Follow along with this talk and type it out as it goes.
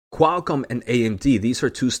Qualcomm and AMD, these are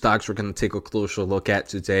two stocks we're going to take a closer look at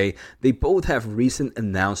today. They both have recent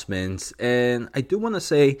announcements, and I do want to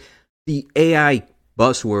say the AI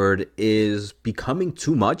buzzword is becoming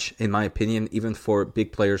too much, in my opinion, even for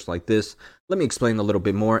big players like this. Let me explain a little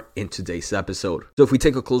bit more in today's episode. So if we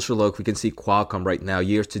take a closer look, we can see Qualcomm right now,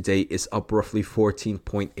 year to date, is up roughly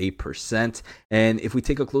 14.8%. And if we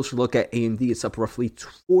take a closer look at AMD, it's up roughly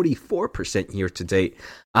 44% year to date.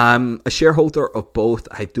 I'm a shareholder of both.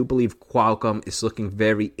 I do believe Qualcomm is looking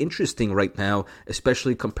very interesting right now,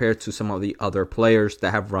 especially compared to some of the other players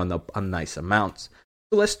that have run up a nice amount.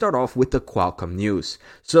 So let's start off with the Qualcomm news.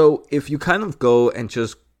 So if you kind of go and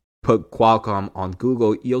just put Qualcomm on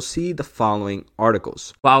Google, you'll see the following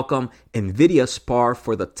articles. Qualcomm, NVIDIA spar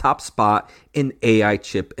for the top spot in AI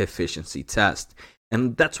chip efficiency test.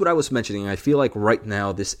 And that's what I was mentioning. I feel like right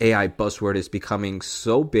now this AI buzzword is becoming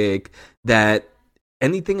so big that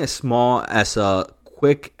anything as small as a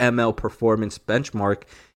quick ML performance benchmark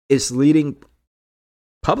is leading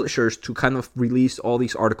publishers to kind of release all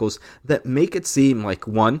these articles that make it seem like,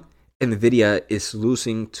 one, NVIDIA is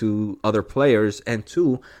losing to other players, and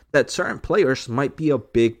two, that certain players might be a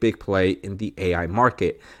big play in the AI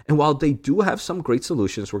market. And while they do have some great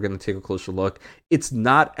solutions, we're going to take a closer look, it's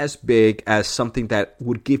not as big as something that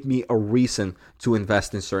would give me a reason to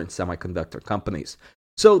invest in certain semiconductor companies.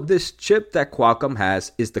 So this chip that Qualcomm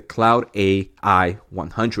has is the Cloud AI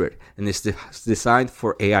 100, and it's designed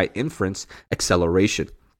for AI inference acceleration.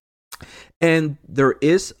 And there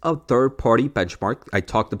is a third-party benchmark. I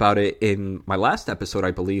talked about it in my last episode,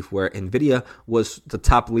 I believe, where NVIDIA was the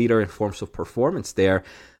top leader in forms of performance there.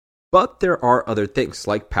 But there are other things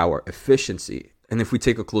like power efficiency. And if we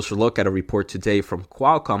take a closer look at a report today from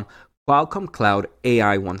Qualcomm, Qualcomm Cloud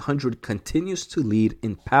AI 100 continues to lead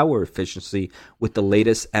in power efficiency with the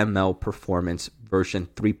latest ML performance version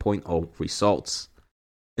 3.0 results.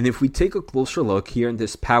 And if we take a closer look here in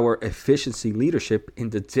this power efficiency leadership in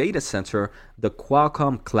the data center, the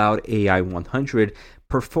Qualcomm Cloud AI 100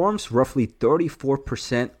 performs roughly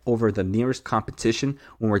 34% over the nearest competition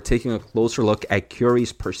when we're taking a closer look at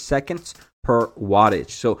queries per second per wattage.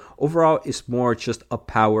 So overall, it's more just a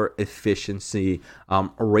power efficiency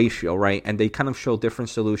ratio, right? And they kind of show different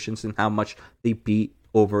solutions and how much they beat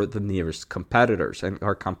over the nearest competitors and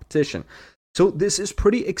our competition. So this is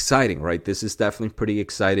pretty exciting, right? This is definitely pretty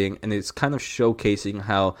exciting, and it's kind of showcasing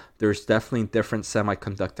how there's definitely different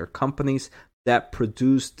semiconductor companies that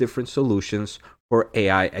produce different solutions for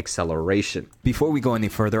AI acceleration. Before we go any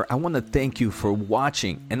further, I want to thank you for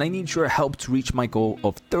watching, and I need your help to reach my goal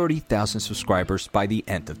of 30,000 subscribers by the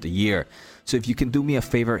end of the year. So if you can do me a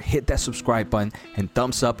favor, hit that subscribe button and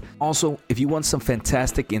thumbs up. Also, if you want some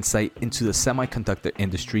fantastic insight into the semiconductor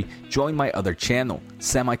industry, join my other channel,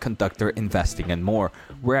 Semiconductor Investing and More,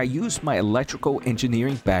 where I use my electrical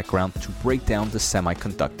engineering background to break down the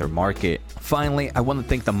semiconductor market. Finally, I want to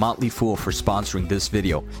thank the Motley Fool for sponsoring this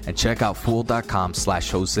video, and check out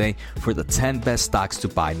fool.com/Jose for the 10 best stocks to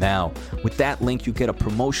buy now. With that link, you get a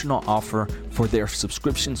promotional offer for their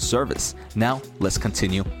subscription service. Now, let's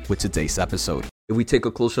continue with today's episode. If we take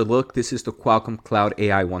a closer look, this is the Qualcomm Cloud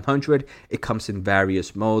AI 100. It comes in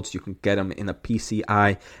various modes. You can get them in a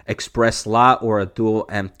PCI Express slot or a dual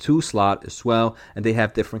M2 slot as well, and they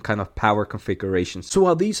have different kind of power configurations. So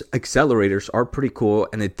while these accelerators are pretty cool,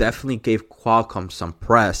 and it definitely gave Qualcomm some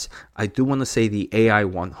press, I do want to say the AI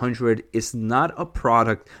 100 is not a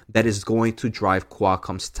product that is going to drive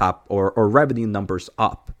Qualcomm's top or revenue numbers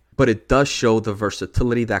up. But it does show the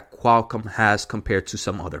versatility that Qualcomm has compared to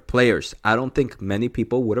some other players. I don't think many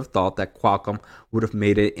people would have thought that Qualcomm would have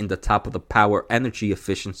made it in the top of the power energy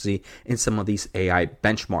efficiency in some of these AI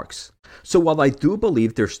benchmarks. So while I do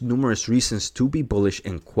believe there's numerous reasons to be bullish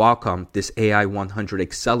in Qualcomm, this AI 100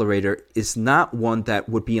 accelerator is not one that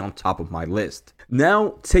would be on top of my list.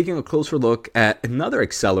 Now, taking a closer look at another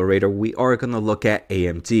accelerator, we are going to look at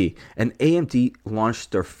AMD. And AMD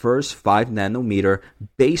launched their first 5nm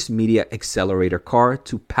base media accelerator card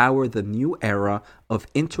to power the new era of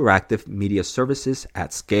interactive media services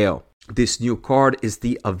at scale. This new card is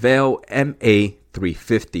the Avail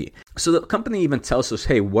MA350. So the company even tells us,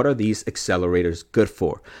 hey, what are these accelerators good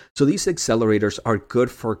for? So these accelerators are good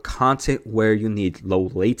for content where you need low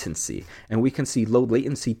latency. And we can see low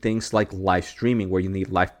latency things like live streaming, where you need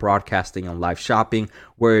live broadcasting and live shopping,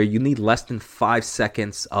 where you need less than 5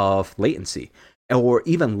 seconds of latency, or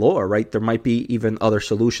even lower, right? There might be even other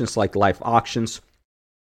solutions like live auctions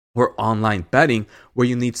or online betting, where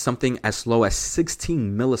you need something as low as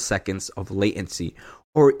 16 milliseconds of latency,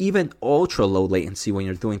 or even ultra low latency when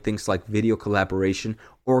you're doing things like video collaboration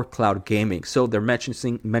or cloud gaming. So they're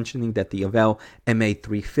mentioning that the Intel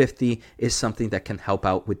MA350 is something that can help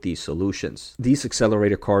out with these solutions. These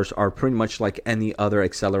accelerator cards are pretty much like any other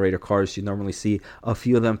accelerator cards. You normally see a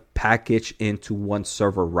few of them packaged into one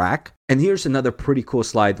server rack. And here's another pretty cool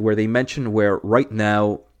slide where they mention where right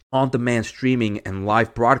now on-demand streaming and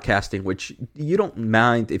live broadcasting, which you don't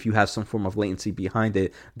mind if you have some form of latency behind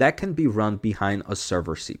it, that can be run behind a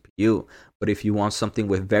server CPU. But if you want something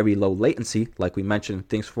with very low latency, like we mentioned,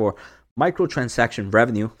 things for microtransaction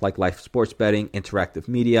revenue like live sports betting, interactive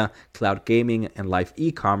media, cloud gaming, and live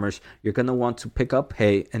e-commerce, you're going to want to pick up,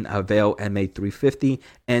 an Intel MA350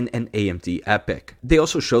 and an AMD EPYC. They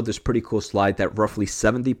also showed this pretty cool slide that roughly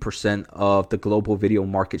 70% of the global video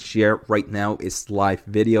market share right now is live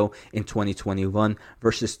video in 2021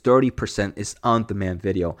 versus 30% is on-demand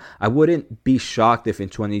video. I wouldn't be shocked if in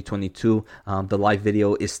 2022 the live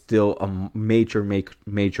video is still a major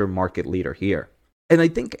market leader here. And I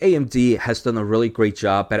think AMD has done a really great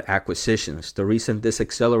job at acquisitions. The reason this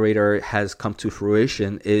accelerator has come to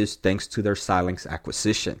fruition is thanks to their Xilinx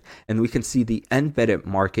acquisition. And we can see the embedded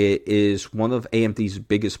market is one of AMD's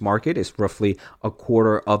biggest market. It's roughly a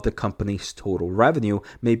quarter of the company's total revenue,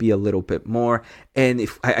 maybe a little bit more. And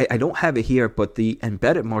if I don't have it here, but the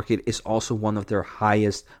embedded market is also one of their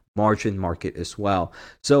highest margin market as well.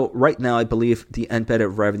 So right now, I believe the embedded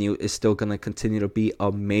revenue is still going to continue to be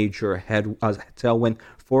a major tailwind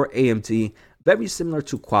for AMD, very similar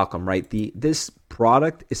to Qualcomm, right? This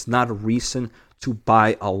product is not a reason to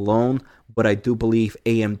buy alone, but I do believe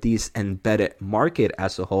AMD's embedded market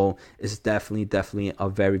as a whole is definitely a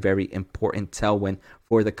very, very important tailwind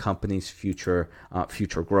for the company's future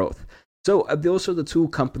growth. So those are the two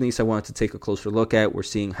companies I wanted to take a closer look at. We're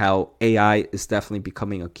seeing how AI is definitely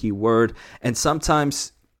becoming a key word. And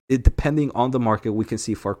sometimes, depending on the market, we can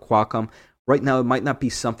see for Qualcomm, right now it might not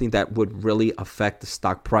be something that would really affect the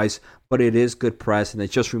stock price, but it is good press. And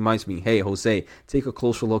it just reminds me, hey, Jose, take a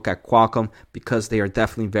closer look at Qualcomm because they are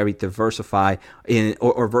definitely very diversified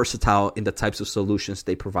or versatile in the types of solutions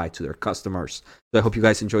they provide to their customers. So I hope you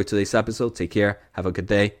guys enjoyed today's episode. Take care, have a good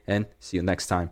day, and see you next time.